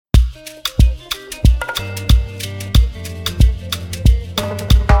Hello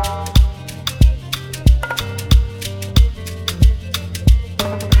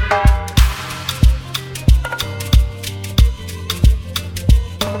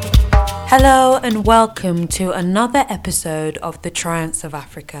and welcome to another episode of The Triumphs of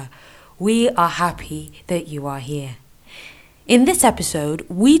Africa. We are happy that you are here. In this episode,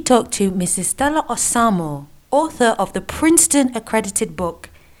 we talk to Mrs Stella Osammor, author of the Princeton Accredited book,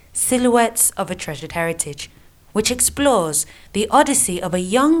 Silhouettes of a Treasured Heritage, which explores the odyssey of a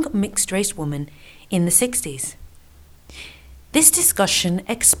young mixed-race woman in the 60s. This discussion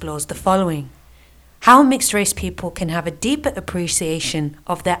explores the following: how mixed-race people can have a deeper appreciation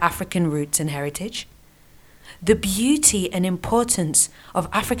of their African roots and heritage, the beauty and importance of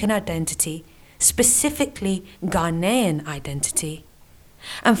African identity, specifically Ghanaian identity,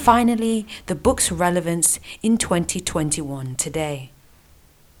 and finally, the book's relevance in 2021 today.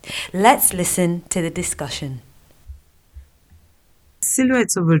 Let's listen to the discussion.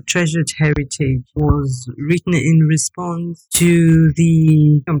 Silhouettes of a Treasured Heritage was written in response to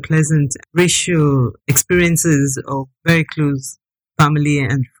the unpleasant racial experiences of very close family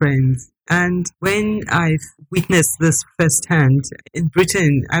and friends. And when I witnessed this firsthand in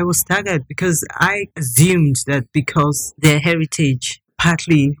Britain, I was staggered because I assumed that because their heritage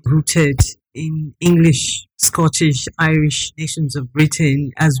partly rooted in English, Scottish, Irish nations of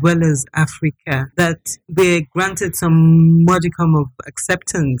Britain, as well as Africa, that we're granted some modicum of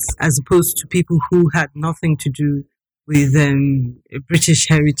acceptance as opposed to people who had nothing to do with British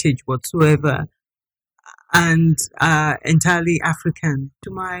heritage whatsoever and entirely African.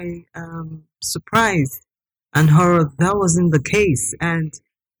 To my surprise and horror, that wasn't the case. And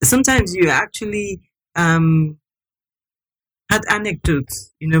sometimes you actually had anecdotes,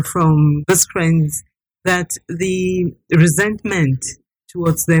 from those friends that the resentment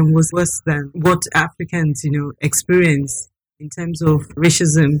towards them was worse than what Africans, experience in terms of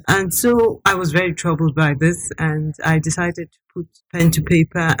racism. And so I was very troubled by this, and I decided to put pen to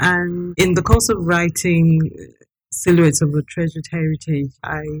paper. And in the course of writing Silhouettes of a Treasured Heritage,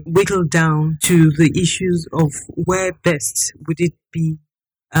 I whittled down to the issues of where best would it be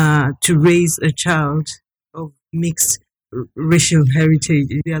to raise a child of mixed racial heritage.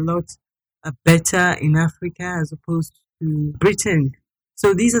 There are a lot better in Africa as opposed to Britain.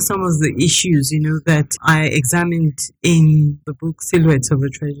 So these are some of the issues, that I examined in the book Silhouettes of a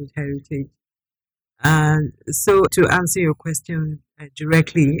Treasured Heritage. So to answer your question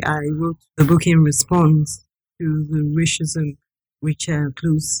directly, I wrote the book in response to the racism which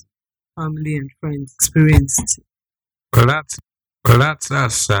close family and friends experienced. Well, that's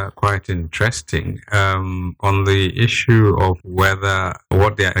quite interesting. On the issue of what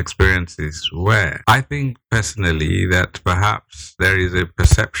their experiences were, I think personally that perhaps there is a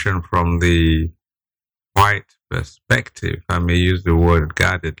perception from the white perspective, I may use the word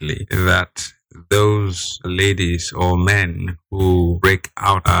guardedly, that those ladies or men who break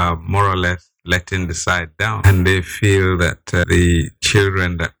out are more or less letting the side down, and they feel that the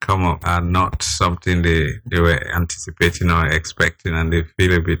children that come up are not something they were anticipating or expecting, and they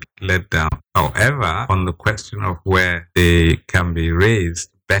feel a bit let down. However, on the question of where they can be raised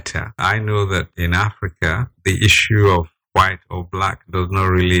better, I know that in Africa, the issue of white or black does not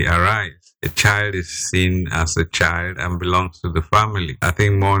really arise. A child is seen as a child and belongs to the family. I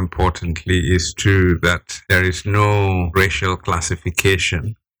think more importantly is true that there is no racial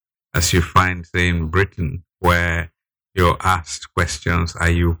classification, as you find, say, in Britain, where you're asked questions: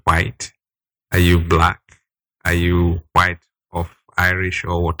 are you white? Are you black? Are you white of Irish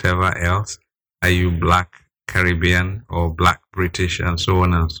or whatever else? Are you black Caribbean or black British, and so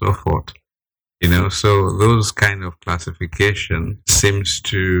on and so forth? So those kind of classification seems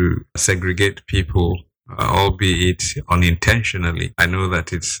to segregate people, albeit unintentionally. I know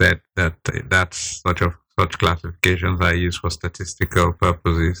that it's said that such classifications are used for statistical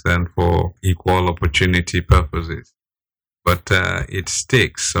purposes and for equal opportunity purposes. But it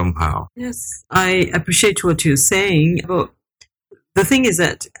sticks somehow. Yes, I appreciate what you're saying. But the thing is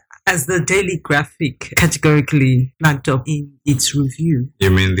that as the Daily Graphic categorically flagged up in its review. You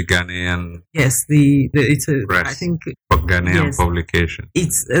mean the Ghanaian? Yes, it's a press, I think Ghanaian publication.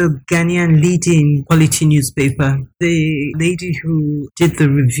 It's a Ghanaian leading quality newspaper. The lady who did the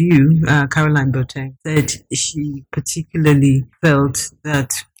review, Caroline Boateng, said she particularly felt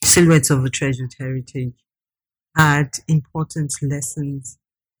that Silhouettes of a Treasured Heritage had important lessons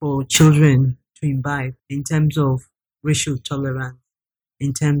for children to imbibe in terms of racial tolerance,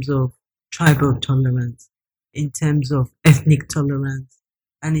 in terms of tribal tolerance, in terms of ethnic tolerance,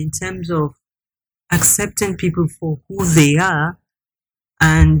 and in terms of accepting people for who they are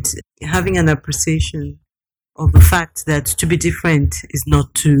and having an appreciation of the fact that to be different is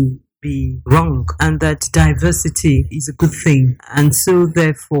not to be wrong, and that diversity is a good thing. And so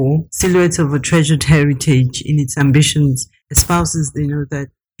therefore, Silhouette of a Treasured Heritage in its ambitions espouses, that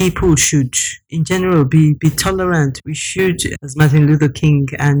people should, in general, be tolerant. We should, as Martin Luther King,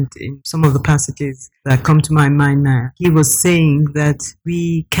 and in some of the passages that come to my mind now, he was saying that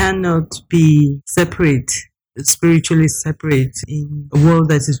we cannot be separate, spiritually separate, in a world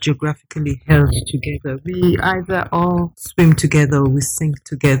that is geographically held together. We either all swim together or we sink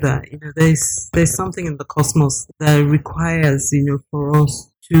together. There's something in the cosmos that requires, for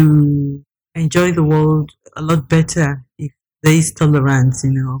us to enjoy the world a lot better if there is tolerance,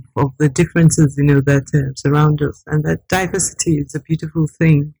 of the differences, that surround us, and that diversity is a beautiful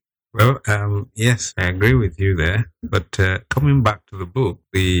thing. Well, yes, I agree with you there. But coming back to the book,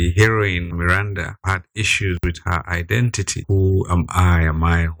 the heroine, Miranda, had issues with her identity. Who am I? Am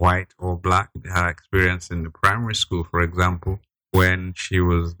I white or black? Her experience in the primary school, for example, when she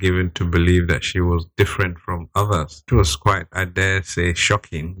was given to believe that she was different from others. It was quite, I dare say,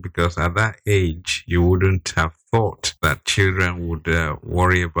 shocking, because at that age, you wouldn't have thought that children would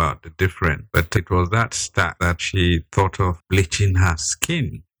worry about the different. But it was that start that she thought of bleaching her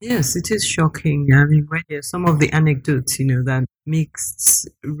skin. Yes, it is shocking. I mean, when there's some of the anecdotes, that mixed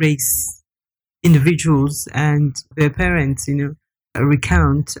race individuals and their parents,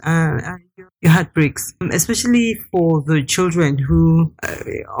 recount, your heart breaks, especially for the children who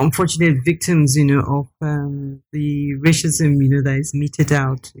unfortunate victims, of the racism, that is meted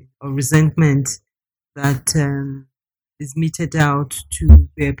out, or resentment that is meted out to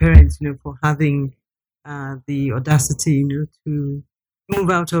their parents, for having the audacity, to move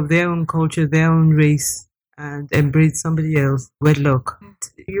out of their own culture, their own race, and embrace somebody else, wedlock.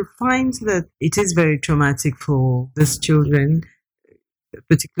 You find that it is very traumatic for these children.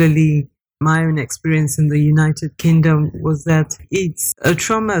 Particularly my own experience in the United Kingdom was that it's a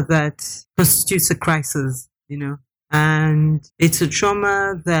trauma that constitutes a crisis, and it's a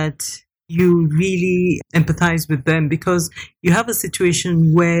trauma that you really empathize with them, because you have a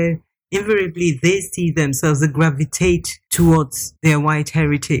situation where invariably they see themselves, they gravitate towards their white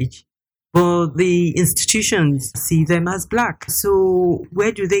heritage, but the institutions see them as black. So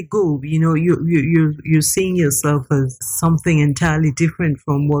where do they go? You're seeing yourself as something entirely different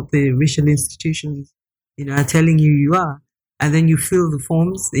from what the racial institutions, are telling you are. And then you fill the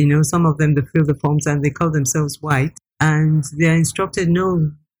forms, some of them, they fill the forms and they call themselves white, and they're instructed, no,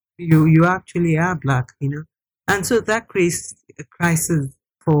 you actually are black, And so that creates a crisis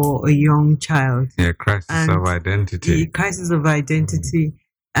for a young child. Yeah, crisis of identity. Crisis of identity.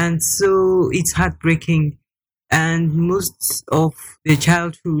 And so it's heartbreaking. And most of their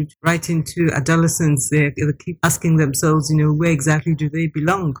childhood, right into adolescence, they keep asking themselves, where exactly do they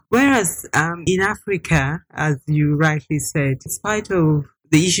belong? Whereas in Africa, as you rightly said, in spite of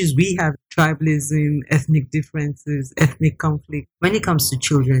the issues we have, tribalism, ethnic differences, ethnic conflict, when it comes to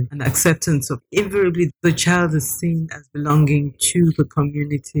children and acceptance of, invariably the child is seen as belonging to the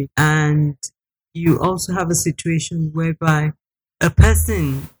community. And you also have a situation whereby a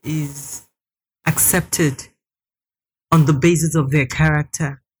person is accepted on the basis of their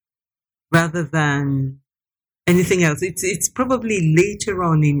character rather than anything else. It's probably later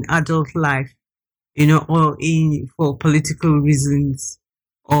on in adult life, or for political reasons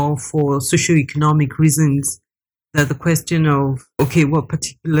or for socioeconomic reasons, that the question of, okay, what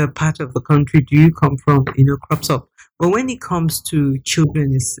particular part of the country do you come from, crops up. But when it comes to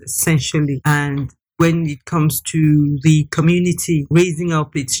children, it's essentially, and when it comes to the community raising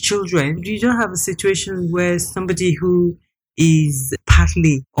up its children, you don't have a situation where somebody who is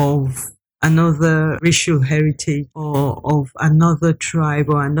partly of another racial heritage or of another tribe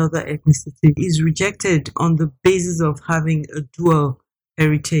or another ethnicity is rejected on the basis of having a dual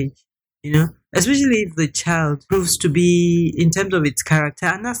heritage, especially if the child proves to be, in terms of its character,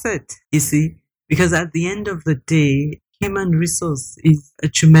 an asset, because at the end of the day, human resource is a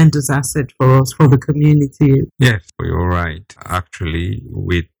tremendous asset for us, for the community. Yes, you're right. Actually,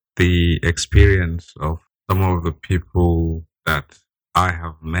 with the experience of some of the people that I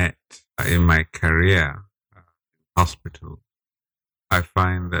have met in my career in hospital, I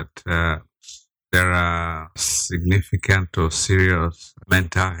find that there are significant or serious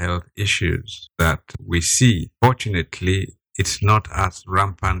mental health issues that we see. Fortunately, it's not as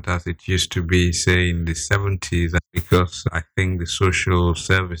rampant as it used to be, say, in the 70s, because I think the social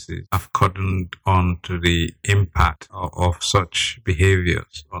services have cottoned on to the impact of such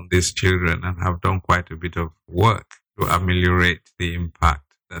behaviors on these children and have done quite a bit of work to ameliorate the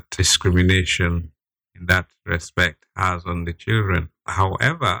impact that discrimination, in that respect has on the children.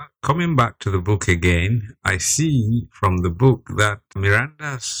 However, coming back to the book again, I see from the book that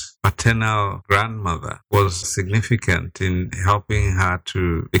Miranda's paternal grandmother was significant in helping her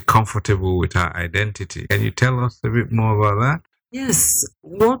to be comfortable with her identity. Can you tell us a bit more about that? Yes,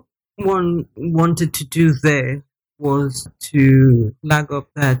 what one wanted to do there was to flag up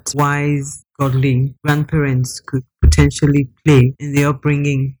that wise, godly grandparents could potentially play in the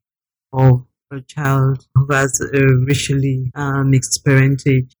upbringing of a child who has a racially mixed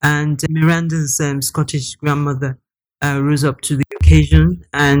parentage. And Miranda's Scottish grandmother rose up to the occasion,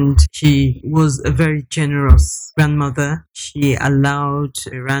 and she was a very generous grandmother. She allowed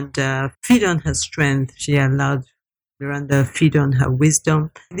Miranda feed on her strength. She allowed Miranda feed on her wisdom.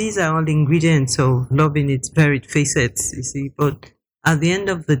 These are all ingredients of love in its varied facets, you see. But at the end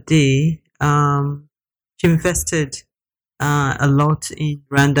of the day, she invested a lot in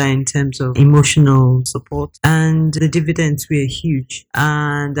Miranda in terms of emotional support, and the dividends were huge.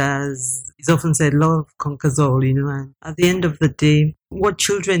 And as is often said, love conquers all, and at the end of the day, what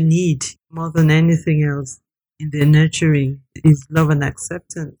children need more than anything else in their nurturing is love and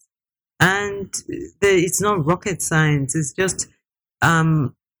acceptance. And it's not rocket science, it's just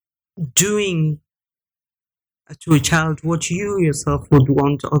doing to a child what you yourself would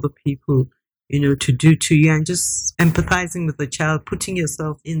want other people to do to you, and just empathizing with the child, putting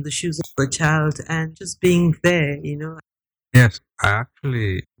yourself in the shoes of the child, and just being there. Yes, I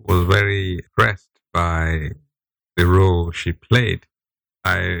actually was very impressed by the role she played.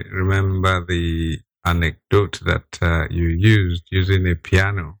 I remember the anecdote that you used using a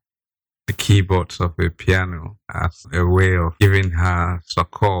piano, the keyboards of a piano, as a way of giving her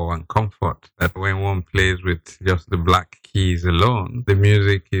succor and comfort. That when one plays with just the black keys alone, the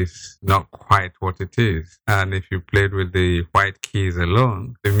music is not quite what it is. And if you played with the white keys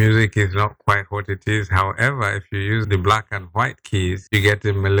alone, the music is not quite what it is. However, if you use the black and white keys, you get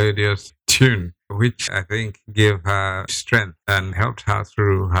a melodious tune, which I think gave her strength and helped her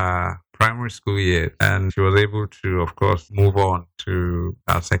through her primary school years. And she was able to, of course, move on to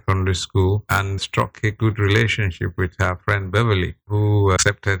her secondary school and struck a good relationship with her friend Beverly, who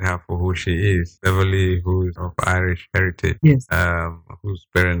accepted her for who she is. Beverly, who is of Irish heritage, Yes. Whose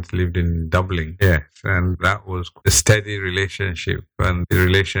parents lived in Dublin. Yes, and that was a steady relationship, and the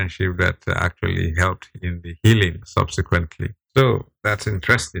relationship that actually helped in the healing subsequently. So that's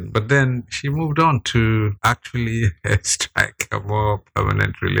interesting. But then she moved on to actually strike a more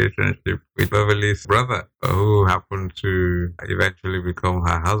permanent relationship with Beverly's brother, who happened to eventually become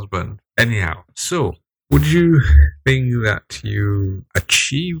her husband. Anyhow, so would you think that you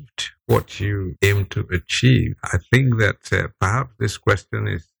achieved what you aimed to achieve? I think that perhaps this question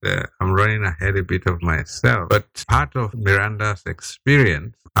is, I'm running ahead a bit of myself, but part of Miranda's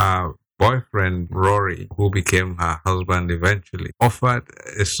experience, boyfriend Rory, who became her husband eventually, offered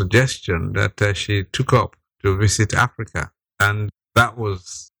a suggestion that she took up to visit Africa. And that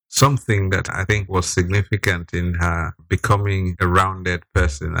was something that I think was significant in her becoming a rounded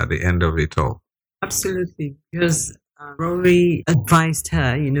person at the end of it all. Absolutely, because Rory advised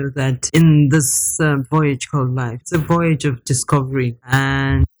her, that in this voyage called life, it's a voyage of discovery,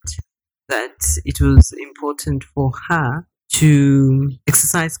 and that it was important for her to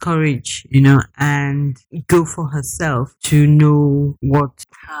exercise courage, and go for herself to know what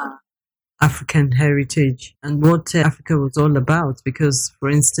her African heritage and what Africa was all about. Because, for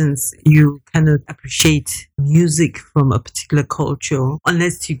instance, you cannot appreciate music from a particular culture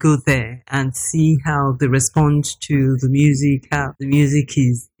unless you go there and see how they respond to the music, how the music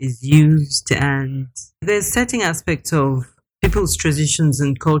is used. And there's certain aspects of people's traditions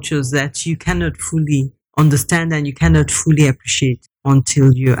and cultures that you cannot fully understand and you cannot fully appreciate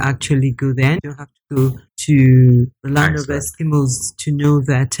until you actually go there. You don't have to go to the land of Eskimos to know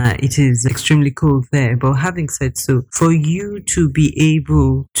that it is extremely cold there. But having said so, for you to be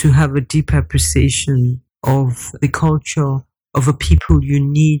able to have a deep appreciation of the culture of a people, you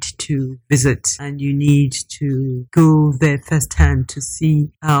need to visit and you need to go there firsthand to see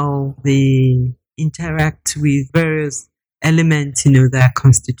how they interact with various elements, that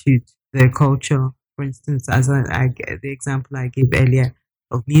constitute their culture. For instance, as the example I gave earlier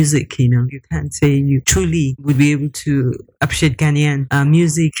of music, you can't say you truly would be able to appreciate Ghanaian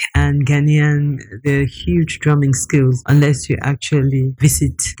music and Ghanaian, their huge drumming skills, unless you actually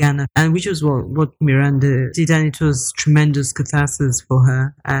visit Ghana. And which was what Miranda did, and it was tremendous catharsis for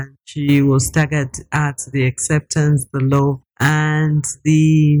her. And she was staggered at the acceptance, the love, and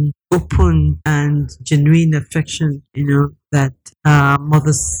the open and genuine affection, that her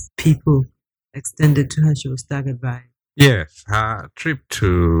mother's people extended to her. She was staggered by. Yes, her trip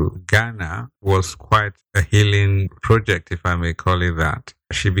to Ghana was quite a healing project, if I may call it that.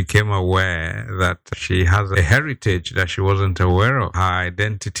 She became aware that she has a heritage that she wasn't aware of. Her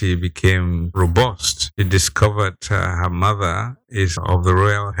identity became robust. She discovered her mother is of the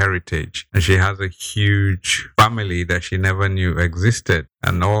royal heritage, and she has a huge family that she never knew existed.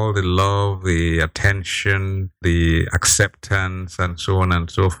 And all the love, the attention, the acceptance, and so on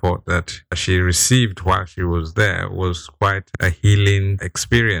and so forth that she received while she was there was quite a healing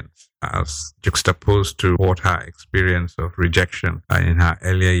experience, as juxtaposed to what her experience of rejection in her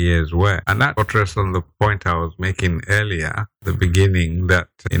earlier years were. And that buttressed on the point I was making earlier, the beginning, that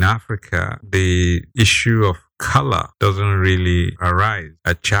in Africa, the issue of color doesn't really arise.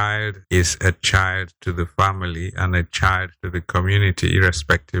 A child is a child to the family and a child to the community,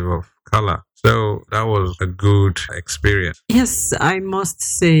 irrespective of color. So that was a good experience. Yes, I must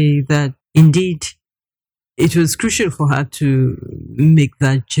say that indeed it was crucial for her to make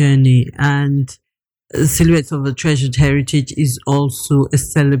that journey. And Silhouettes of a Treasured Heritage is also a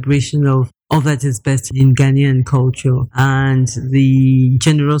celebration of all that is best in Ghanaian culture, and the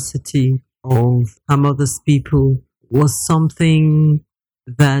generosity of her mother's people was something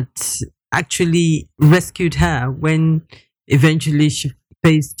that actually rescued her when eventually she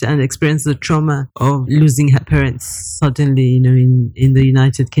faced and experienced the trauma of losing her parents suddenly, in the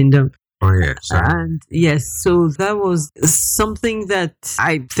United Kingdom. Oh, yes. And yes, so that was something that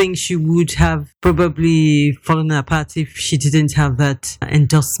I think she would have probably fallen apart if she didn't have that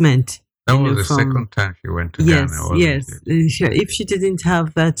endorsement. That was the second time she went to Ghana, wasn't yes. it? If she didn't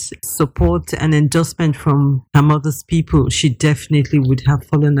have that support and endorsement from her mother's people, she definitely would have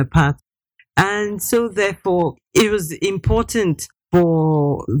fallen apart. And so therefore, it was important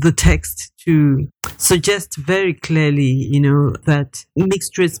for the text to suggest very clearly, that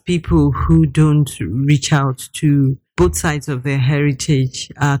mixed race people who don't reach out to both sides of their heritage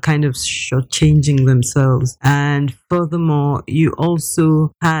are kind of shortchanging themselves. And furthermore, you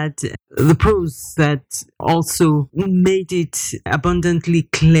also had the prose that also made it abundantly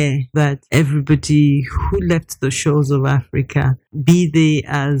clear that everybody who left the shores of Africa, be they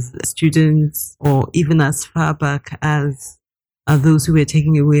as students or even as far back as those who were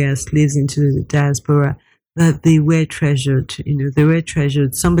taken away as slaves into the diaspora, that they were treasured. They were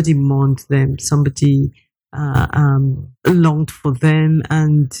treasured. Somebody mourned them. Somebody longed for them.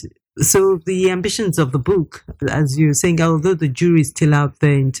 And so the ambitions of the book, as you're saying, although the jury is still out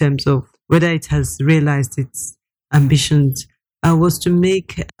there in terms of whether it has realized its ambitions, was to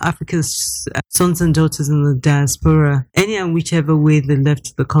make Africa's sons and daughters in the diaspora, any and whichever way they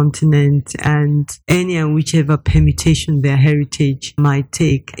left the continent and any and whichever permutation their heritage might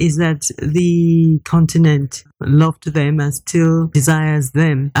take, is that the continent loved them and still desires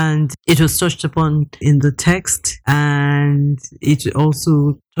them. And it was touched upon in the text, and it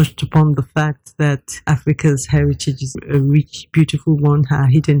also touched upon the fact that Africa's heritage is a rich, beautiful one. Her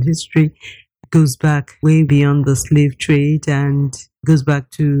hidden history goes back way beyond the slave trade and goes back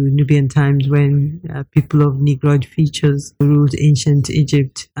to Nubian times when people of Negroid features ruled ancient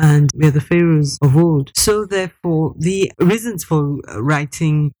Egypt and were the pharaohs of old. So therefore, the reasons for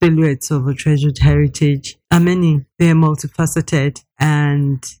writing Silhouettes of a Treasured Heritage are many. They are multifaceted,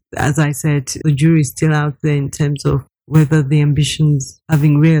 and as I said, the jury is still out there in terms of whether the ambitions have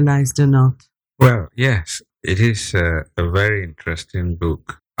been realized or not. Well, yes, it is a very interesting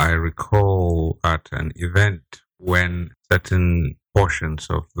book. I recall at an event when certain portions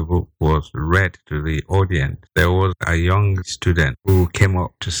of the book was read to the audience, there was a young student who came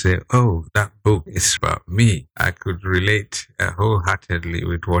up to say, "Oh, that book is about me." I could relate wholeheartedly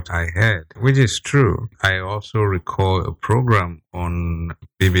with what I heard, which is true. I also recall a program on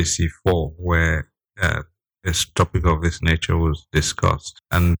BBC4 where this topic of this nature was discussed,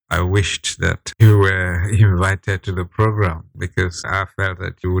 and I wished that you were invited to the program, because I felt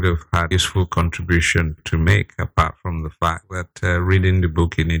that you would have had useful contribution to make, apart from the fact that reading the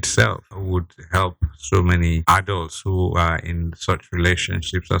book in itself would help so many adults who are in such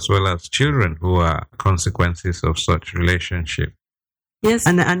relationships, as well as children who are consequences of such relationship. Yes,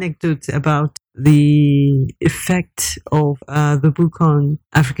 an anecdote about the effect of the book on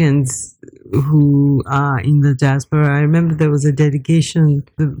Africans who are in the diaspora. I remember there was a delegation.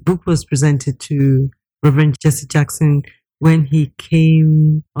 The book was presented to Reverend Jesse Jackson when he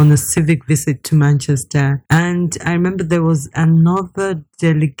came on a civic visit to Manchester. And I remember there was another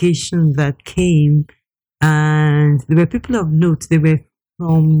delegation that came, and there were people of note. They were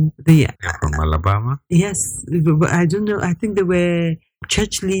from from Alabama? Yes, I don't know. I think they were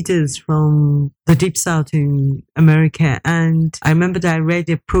church leaders from the Deep South in America. And I remember that I read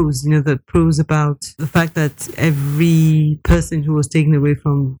their prose, the prose about the fact that every person who was taken away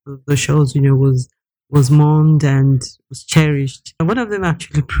from the shores, was mourned and was cherished. And one of them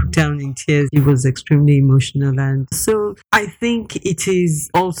actually broke down in tears. He was extremely emotional. And so I think it is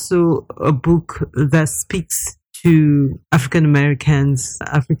also a book that speaks to African Americans,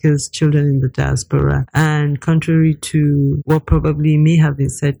 Africa's children in the diaspora. And contrary to what probably may have been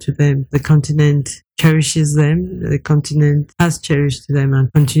said to them, the continent cherishes them. The continent has cherished them and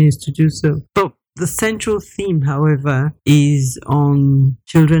continues to do so. But the central theme, however, is on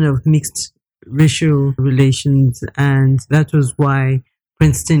children of mixed racial relations, and that was why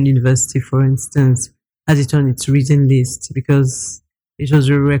Princeton University, for instance, had it on its reading list, because it was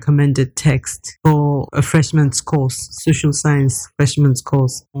a recommended text for a freshman's course, social science freshman's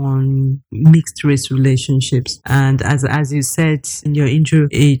course on mixed race relationships. And as you said in your intro,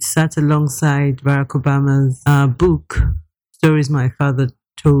 it sat alongside Barack Obama's book, Stories My Father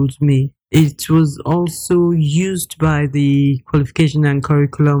Told Me. It was also used by the Qualification and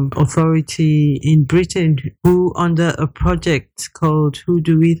Curriculum Authority in Britain, who, under a project called Who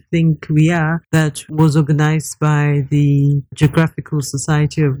Do We Think We Are, that was organized by the Geographical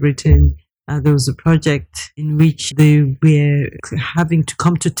Society of Britain. There was a project in which they were having to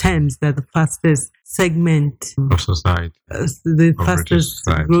come to terms that the fastest segment of society, the fastest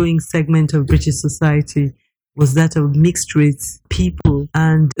growing segment of British society, was that of mixed race people,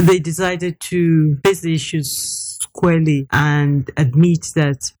 and they decided to face the issues squarely and admit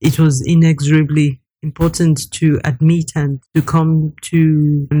that it was inexorably important to admit and to come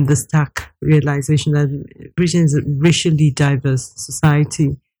to the stark realization that Britain is a racially diverse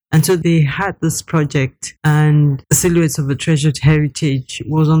society. And so they had this project, and Silhouettes of a Treasured Heritage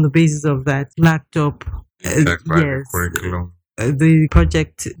was on the basis of that, flagged up. Curriculum. The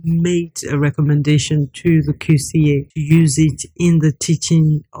project made a recommendation to the QCA to use it in the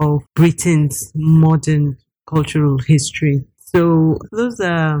teaching of Britain's modern cultural history. So those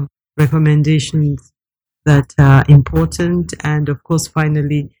are recommendations that are important. And of course,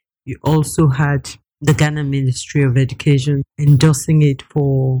 finally, you also had the Ghana Ministry of Education endorsing it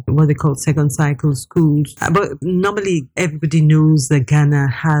for what they call second cycle schools. But normally everybody knows that Ghana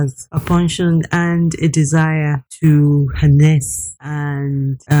has a penchant and a desire to harness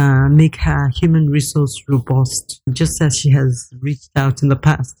and make her human resource robust, just as she has reached out in the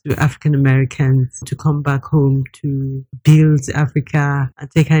past to African Americans to come back home to build Africa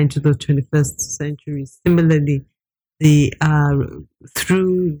and take her into the 21st century. Similarly, they are,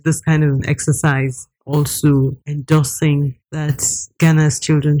 through this kind of exercise, also endorsing that Ghana's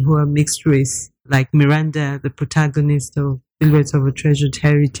children who are mixed race, like Miranda, the protagonist of Silhouettes of a Treasured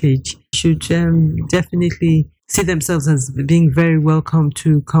Heritage, should definitely see themselves as being very welcome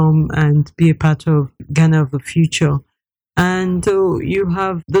to come and be a part of Ghana of the future. And so you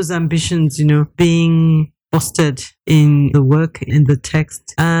have those ambitions, being fostered in the work, in the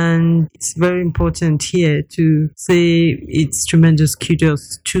text. And it's very important here to say it's tremendous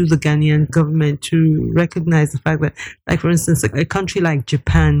kudos to the Ghanaian government to recognize the fact that, like, for instance, a country like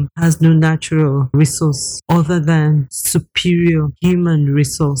Japan has no natural resource other than superior human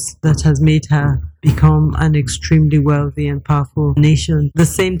resource that has made her become an extremely wealthy and powerful nation. The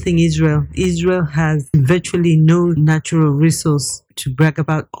same thing Israel. Israel has virtually no natural resource to brag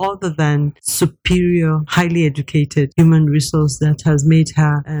about other than superior, highly educated human resource that has made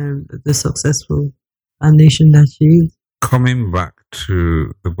her the successful nation that she is. Coming back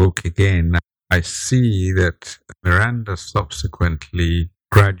to the book again, I see that Miranda subsequently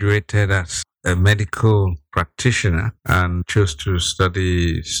graduated as a medical practitioner and chose to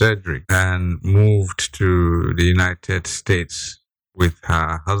study surgery and moved to the United States with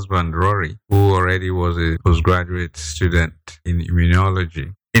her husband Rory, who already was a postgraduate student in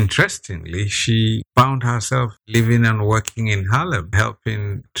immunology. Interestingly, she found herself living and working in Harlem,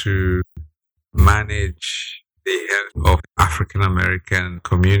 helping to manage the health of African American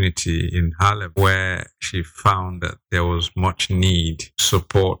community in Harlem, where she found that there was much need to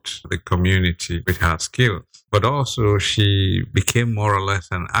support the community with her skills. But also she became more or less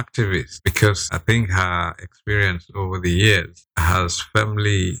an activist, because I think her experience over the years has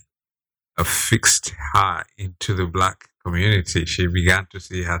firmly affixed her into the Black community. She began to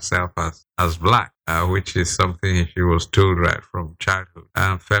see herself as Black, which is something she was told right from childhood,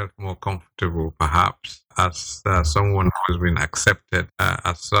 and felt more comfortable, perhaps, as someone who has been accepted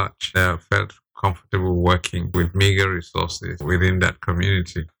as such, felt comfortable working with meager resources within that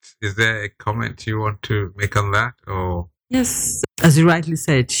community. Is there a comment you want to make on that? Or yes, as you rightly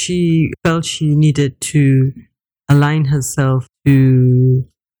said, she felt she needed to align herself to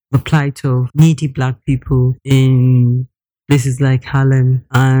the plight of needy Black people in places like Harlem.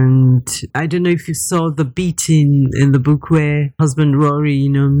 And I don't know if you saw the beat in the book where husband Rory,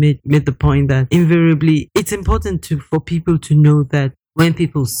 made the point that invariably it's important for people to know that when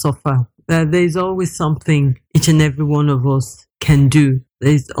people suffer, that there's always something each and every one of us can do.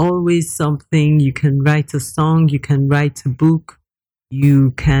 There's always something. You can write a song, you can write a book,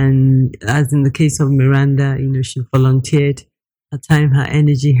 you can, as in the case of Miranda, she volunteered her time, her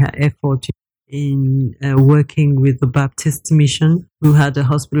energy, her effort in working with the Baptist Mission, who had a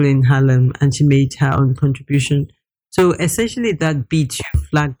hospital in Harlem, and she made her own contribution. So essentially that beat you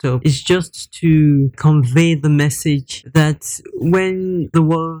flagged up is just to convey the message that when the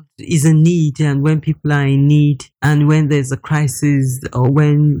world is in need and when people are in need and when there's a crisis or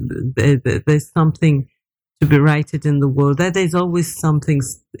when there's something to be righted in the world, that there's always something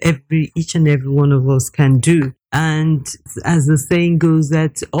each and every one of us can do. And as the saying goes,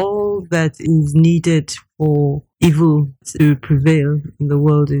 that all that is needed for evil to prevail in the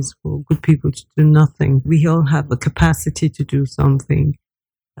world is for good people to do nothing. We all have the capacity to do something.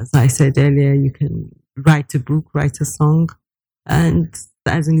 As I said earlier, you can write a book, write a song. And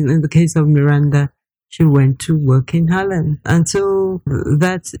as in the case of Miranda, she went to work in Harlem. And so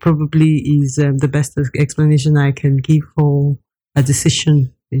that probably is the best explanation I can give for a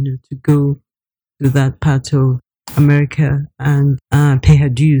decision, to go to that part of America and pay her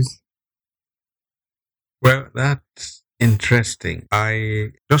dues. Well, that's interesting. I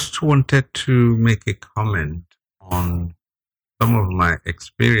just wanted to make a comment on some of my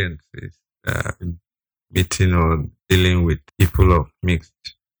experiences meeting or dealing with people of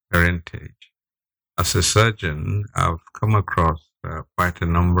mixed parentage. As a surgeon, I've come across quite a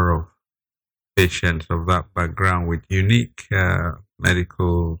number of patients of that background with unique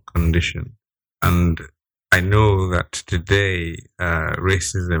medical conditions. And I know that today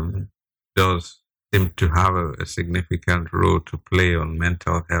racism does seem to have a significant role to play on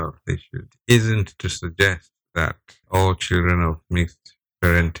mental health issues. It isn't to suggest that all children of mixed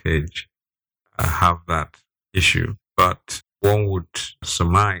parentage have that issue, but one would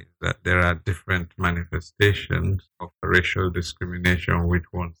surmise that there are different manifestations of racial discrimination which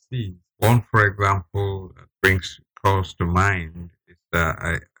one sees. One, for example, calls to mind is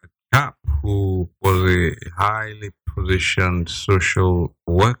a chap who was a highly positioned social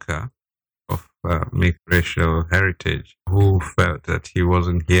worker of mixed racial heritage who felt that he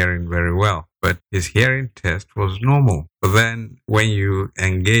wasn't hearing very well, but his hearing test was normal. But then when you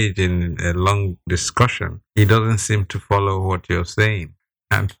engage in a long discussion, he doesn't seem to follow what you're saying,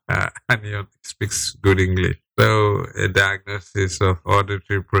 and he speaks good English. So a diagnosis of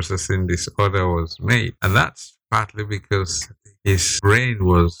auditory processing disorder was made, and that's partly because his brain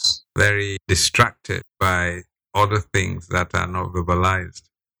was very distracted by other things that are not verbalized.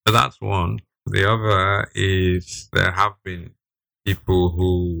 So that's one. The other is there have been people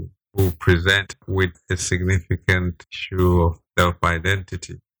who present with a significant issue of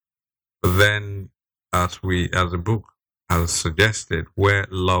self-identity. But then, as the book has suggested, where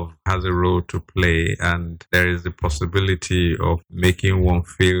love has a role to play and there is the possibility of making one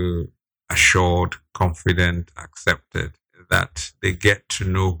feel assured, confident, accepted, that they get to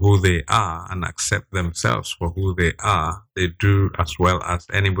know who they are and accept themselves for who they are, they do as well as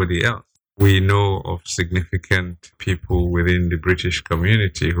anybody else. We know of significant people within the British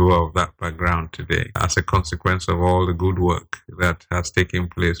community who are of that background today as a consequence of all the good work that has taken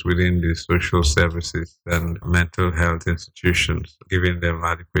place within the social services and mental health institutions, giving them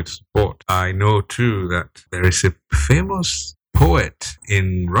adequate support. I know too that there is a famous poet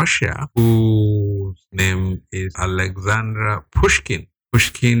in Russia whose name is Alexander Pushkin.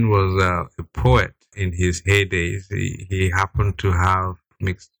 Pushkin was a poet in his heydays. He happened to have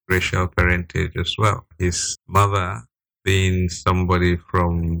mixed racial parentage as well. His mother being somebody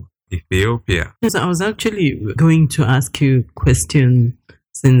from Ethiopia. Yes, I was actually going to ask you questions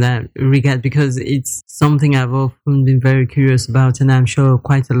in that regard because it's something I've often been very curious about, and I'm sure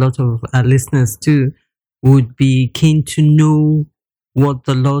quite a lot of our listeners too would be keen to know what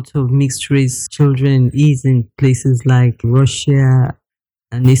the lot of mixed race children is in places like Russia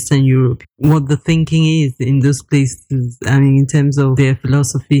and Eastern Europe, what the thinking is in those places. I mean, in terms of their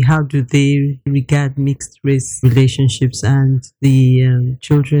philosophy, how do they regard mixed race relationships and the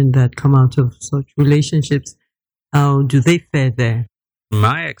children that come out of such relationships? How do they fare there?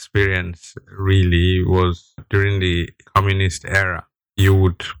 My experience really was during the communist era. You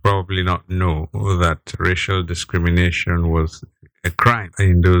would probably not know that racial discrimination was a crime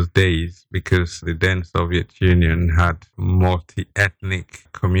in those days because the then Soviet Union had multi-ethnic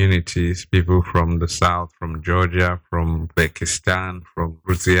communities, people from the south, from Georgia, from Pakistan, from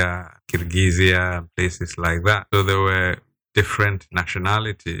Russia, Kyrgyzia, places like that. So there were different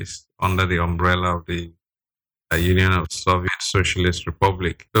nationalities under the umbrella of the Union of Soviet Socialist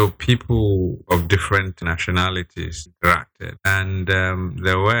Republic. So people of different nationalities interacted. And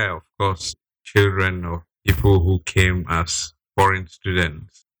there were, of course, children of people who came as foreign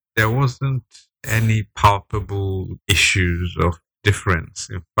students. There wasn't any palpable issues of difference.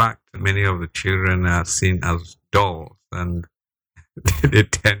 In fact, many of the children are seen as dolls, and they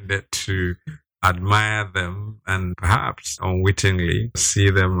tended to admire them and perhaps unwittingly see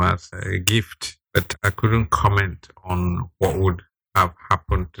them as a gift. But I couldn't comment on what would have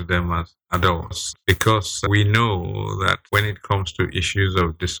happened to them as adults, because we know that when it comes to issues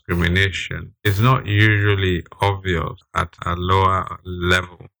of discrimination, it's not usually obvious at a lower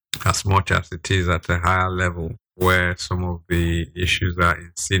level as much as it is at a higher level where some of the issues are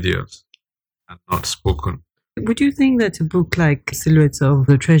insidious and not spoken. Would you think that a book like Silhouettes of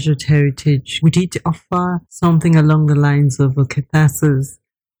the Treasured Heritage, would it offer something along the lines of a catharsis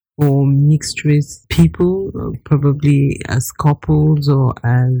for mixed race people, probably as couples or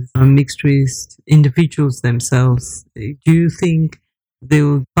as mixed race individuals themselves? Do you think they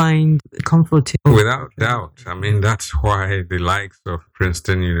will find comfort? Without doubt. I mean, that's why the likes of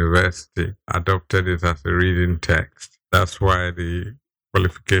Princeton University adopted it as a reading text. That's why the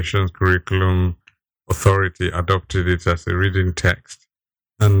Qualifications Curriculum Authority adopted it as a reading text.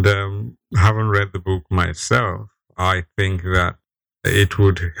 And having read the book myself, I think that it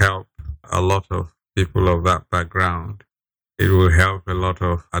would help a lot of people of that background. It will help a lot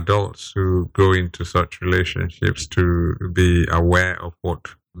of adults who go into such relationships to be aware of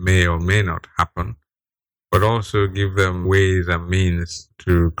what may or may not happen, but also give them ways and means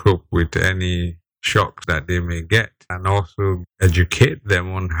to cope with any shocks that they may get, and also educate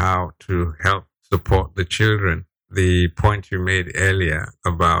them on how to help support the children. The point you made earlier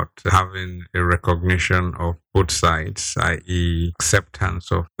about having a recognition of both sides, i.e.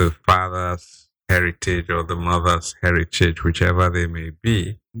 acceptance of the father's heritage or the mother's heritage, whichever they may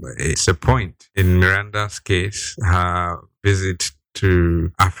be, it's a point. In Miranda's case, her visit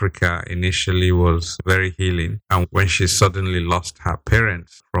to Africa initially was very healing. And when she suddenly lost her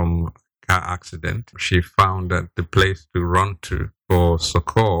parents from a car accident, she found that the place to run to for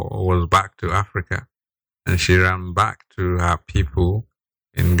succor was back to Africa. And she ran back to her people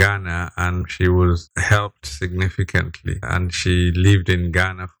in Ghana, and she was helped significantly. And she lived in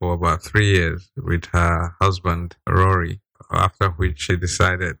Ghana for about 3 years with her husband, Rory, after which she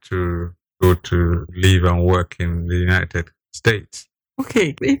decided to go to live and work in the United States.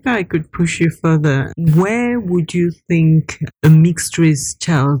 Okay, if I could push you further, where would you think a mixed race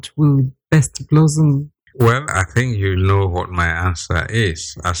child will best blossom? Well, I think you know what my answer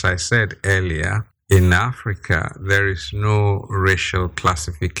is. As I said earlier, in Africa, there is no racial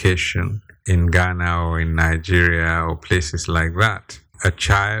classification in Ghana or in Nigeria or places like that. A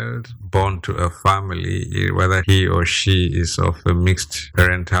child born to a family, whether he or she is of a mixed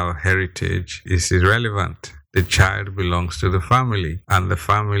parental heritage, is irrelevant. The child belongs to the family, and the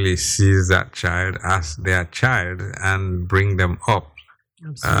family sees that child as their child and bring them up.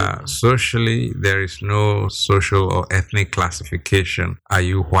 Socially, there is no social or ethnic classification. Are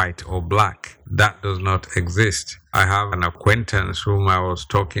you white or black? That does not exist. I have an acquaintance whom I was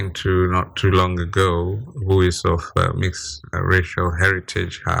talking to not too long ago, who is of mixed racial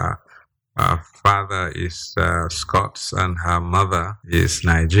heritage. Her father is Scots and her mother is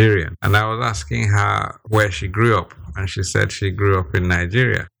Nigerian. And I was asking her where she grew up, and she said she grew up in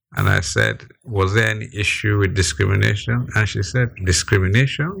Nigeria. And I said, was there any issue with discrimination? And she said,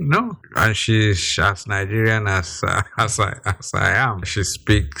 discrimination? No. And she's as Nigerian as I am. She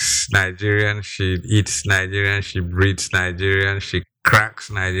speaks Nigerian, she eats Nigerian, she breathes Nigerian, she cracks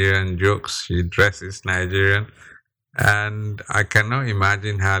Nigerian jokes, she dresses Nigerian. And I cannot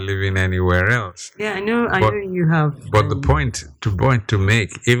imagine her living anywhere else. Yeah, I know you have. But the point to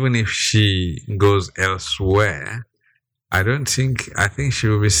make, even if she goes elsewhere, I think she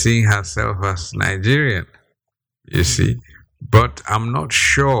will be seeing herself as Nigerian, you see. But I'm not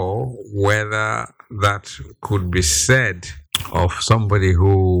sure whether that could be said of somebody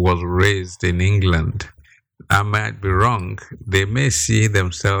who was raised in England. I might be wrong. They may see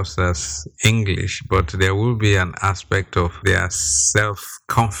themselves as English, but there will be an aspect of their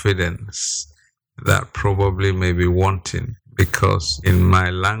self-confidence that probably may be wanting. Because in my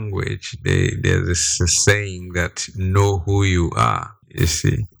language, there's this saying that know who you are, you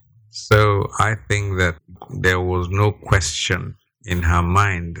see. So I think that there was no question in her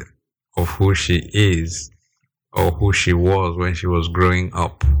mind of who she is or who she was when she was growing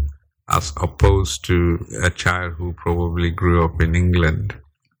up, as opposed to a child who probably grew up in England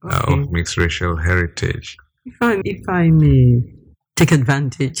of mixed racial heritage. If I may take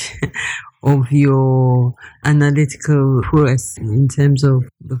advantage of your analytical prowess in terms of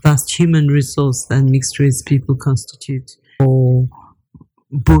the vast human resource that mixed race people constitute, or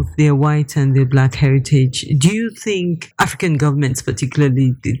both their white and their black heritage, do you think African governments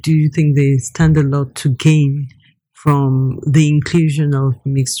particularly, do you think they stand a lot to gain from the inclusion of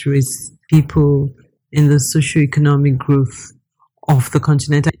mixed race people in the socio-economic growth of the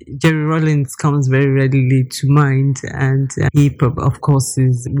continent? Jerry Rawlings comes very readily to mind, and he, of course,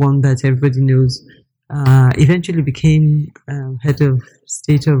 is one that everybody knows. Eventually became head of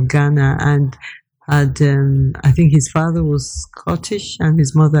state of Ghana, and had, I think his father was Scottish and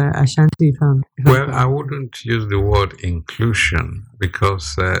his mother Ashanti. Well, I wouldn't use the word inclusion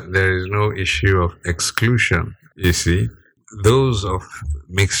because there is no issue of exclusion. You see, those of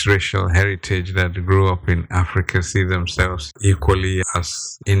mixed racial heritage that grew up in Africa see themselves equally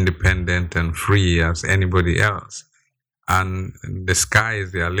as independent and free as anybody else. And the sky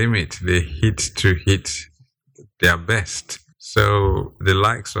is their limit. They hit their best. So the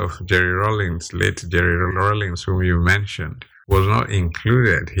likes of Jerry Rawlings, late Jerry Rawlings, whom you mentioned, was not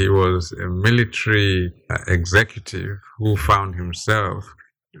included. He was a military executive who found himself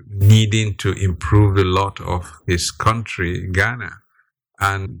needing to improve the lot of his country, Ghana,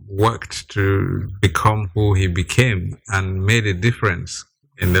 and worked to become who he became and made a difference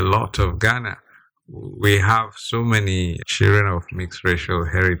in the lot of Ghana. We have so many children of mixed racial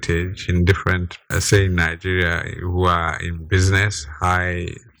heritage in different, say in Nigeria, who are in business, high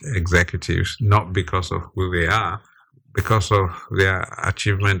executives, not because of who they are, because of their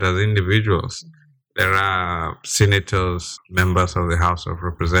achievement as individuals. There are senators, members of the House of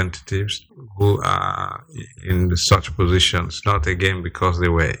Representatives who are in such positions, not again because they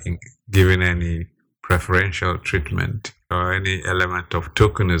were given any preferential treatment or any element of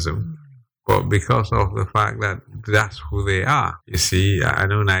tokenism, but because of the fact that that's who they are. You see, I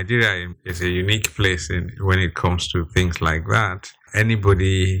know Nigeria is a unique place when it comes to things like that.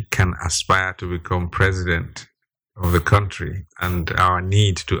 Anybody can aspire to become president of the country, and our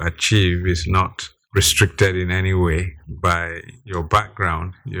need to achieve is not restricted in any way by your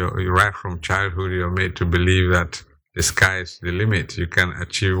background. You're right from childhood, you're made to believe that the sky is the limit. You can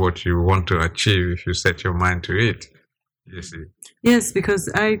achieve what you want to achieve if you set your mind to it. You see. Yes, because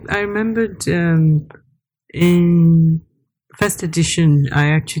I remembered in first edition,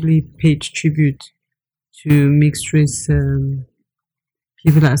 I actually paid tribute to mixed race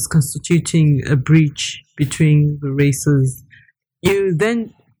people as constituting a bridge between the races. You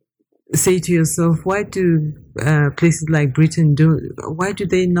then say to yourself, why do places like Britain why do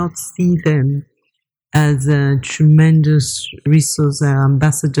they not see them as a tremendous resource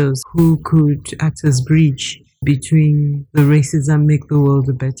ambassadors who could act as bridge between the races and make the world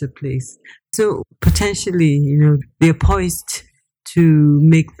a better place? So potentially, they're poised to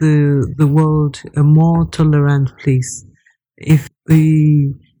make the world a more tolerant place if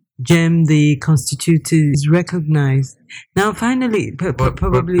the gem they constitute is recognized. Now, finally,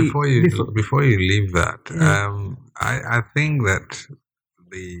 probably before you leave that, yeah. I think that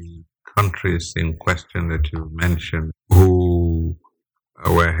the countries in question that you mentioned, who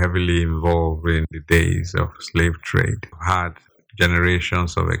were heavily involved in the days of slave trade, had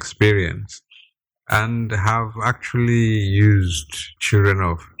generations of experience and have actually used children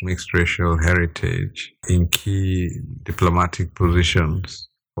of mixed racial heritage in key diplomatic positions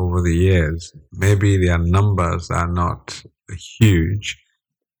over the years. Maybe their numbers are not huge,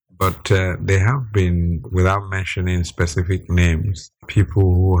 but they have been, without mentioning specific names,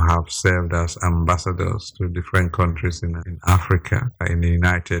 people who have served as ambassadors to different countries in Africa, in the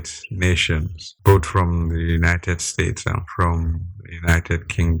United Nations, both from the United States and from the United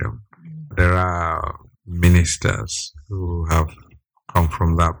Kingdom. There are ministers who have come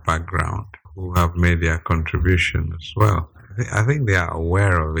from that background, who have made their contribution as well. I think they are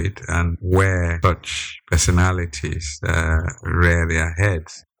aware of it, and where such personalities rear their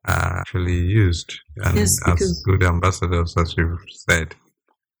heads are actually used, and as good ambassadors, as you've said.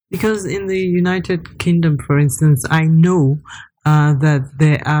 Because in the United Kingdom, for instance, I know that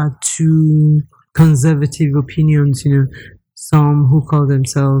there are two conservative opinions, some who call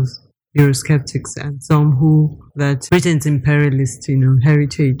themselves Eurosceptics and some who that Britain's imperialist,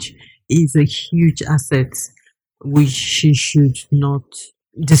 heritage is a huge asset which she should not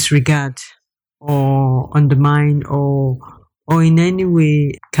disregard or undermine or in any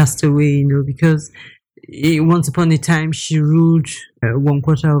way cast away, because once upon a time she ruled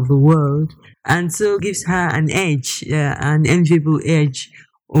 1/4 of the world, and so gives her an edge, an enviable edge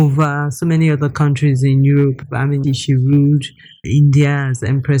over so many other countries in Europe. I mean, she ruled India as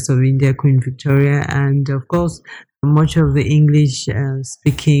Empress of India, Queen Victoria, and of course, much of the English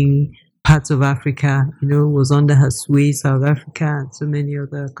speaking parts of Africa, was under her sway, South Africa and so many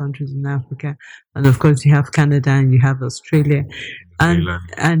other countries in Africa. And of course, you have Canada and you have Australia,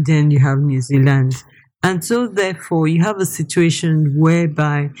 and then you have New Zealand. And so therefore, you have a situation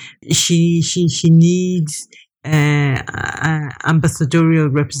whereby she needs ambassadorial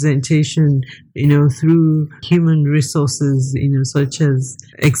representation, through human resources, such as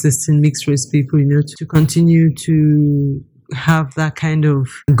existing mixed race people, to continue to have that kind of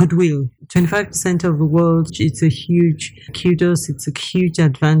goodwill. 25% of the world, it's a huge kudos, it's a huge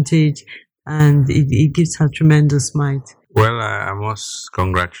advantage, and it gives her tremendous might. Well, I must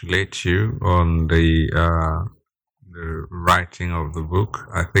congratulate you on the writing of the book.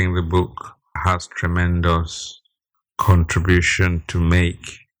 I think the book has tremendous contribution to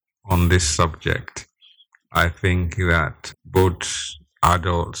make on this subject. I think that both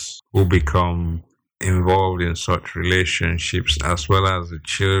adults who become involved in such relationships, as well as the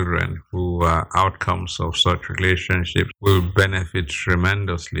children who are outcomes of such relationships, will benefit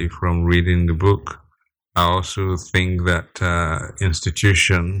tremendously from reading the book. I also think that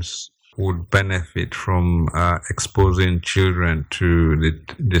institutions would benefit from exposing children to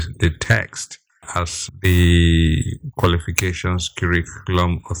the text, as the Qualifications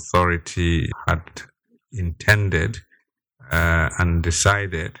Curriculum Authority had intended and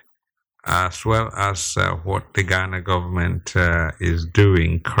decided, as well as what the Ghana government is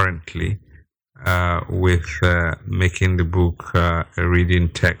doing currently with making the book a reading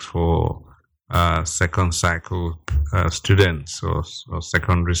text for second cycle students or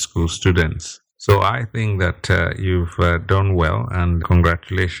secondary school students. So I think that you've done well, and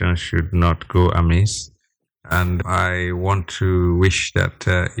congratulations should not go amiss. And I want to wish that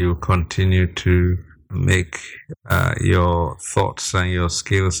you continue to make your thoughts and your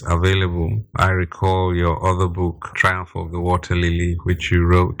skills available. I recall your other book, Triumph of the Water Lily, which you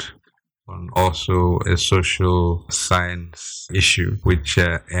wrote on also a social science issue, which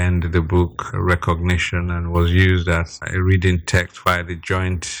earned the book recognition and was used as a reading text by the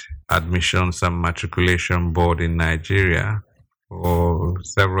Joint Admissions and Matriculation Board in Nigeria for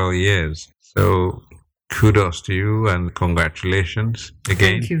several years. So kudos to you and congratulations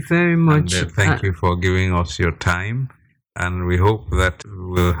again. Thank you very much. And, thank you for giving us your time, and we hope that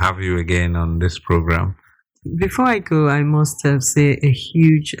we'll have you again on this program. Before I go, I must say a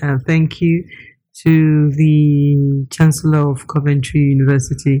huge thank you to the Chancellor of Coventry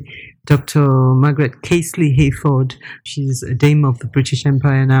University, Dr. Margaret Casely Hayford. She's a dame of the British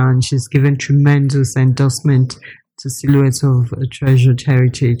Empire now, and she's given tremendous endorsement to Silhouettes of a Treasured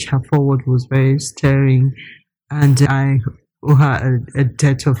Heritage. Her foreword was very stirring, and I owe her a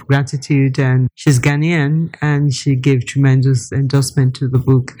debt of gratitude. And she's Ghanaian, and she gave tremendous endorsement to the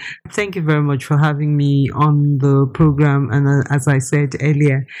book. Thank you very much for having me on the program. And as I said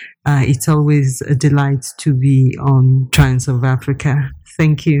earlier, it's always a delight to be on Triumphs of Africa.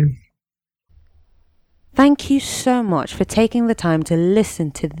 Thank you. Thank you so much for taking the time to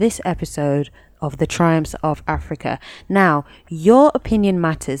listen to this episode of the Triumphs of Africa. Now, your opinion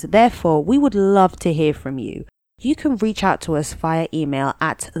matters. Therefore, we would love to hear from you. You can reach out to us via email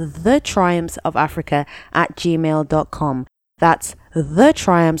at thetriumphsofafrica@gmail.com. That's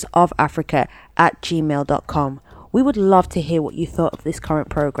thetriumphsofafrica@gmail.com. We would love to hear what you thought of this current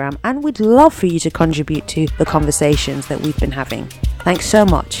program, and we'd love for you to contribute to the conversations that we've been having. Thanks so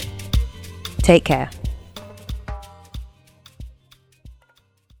much. Take care.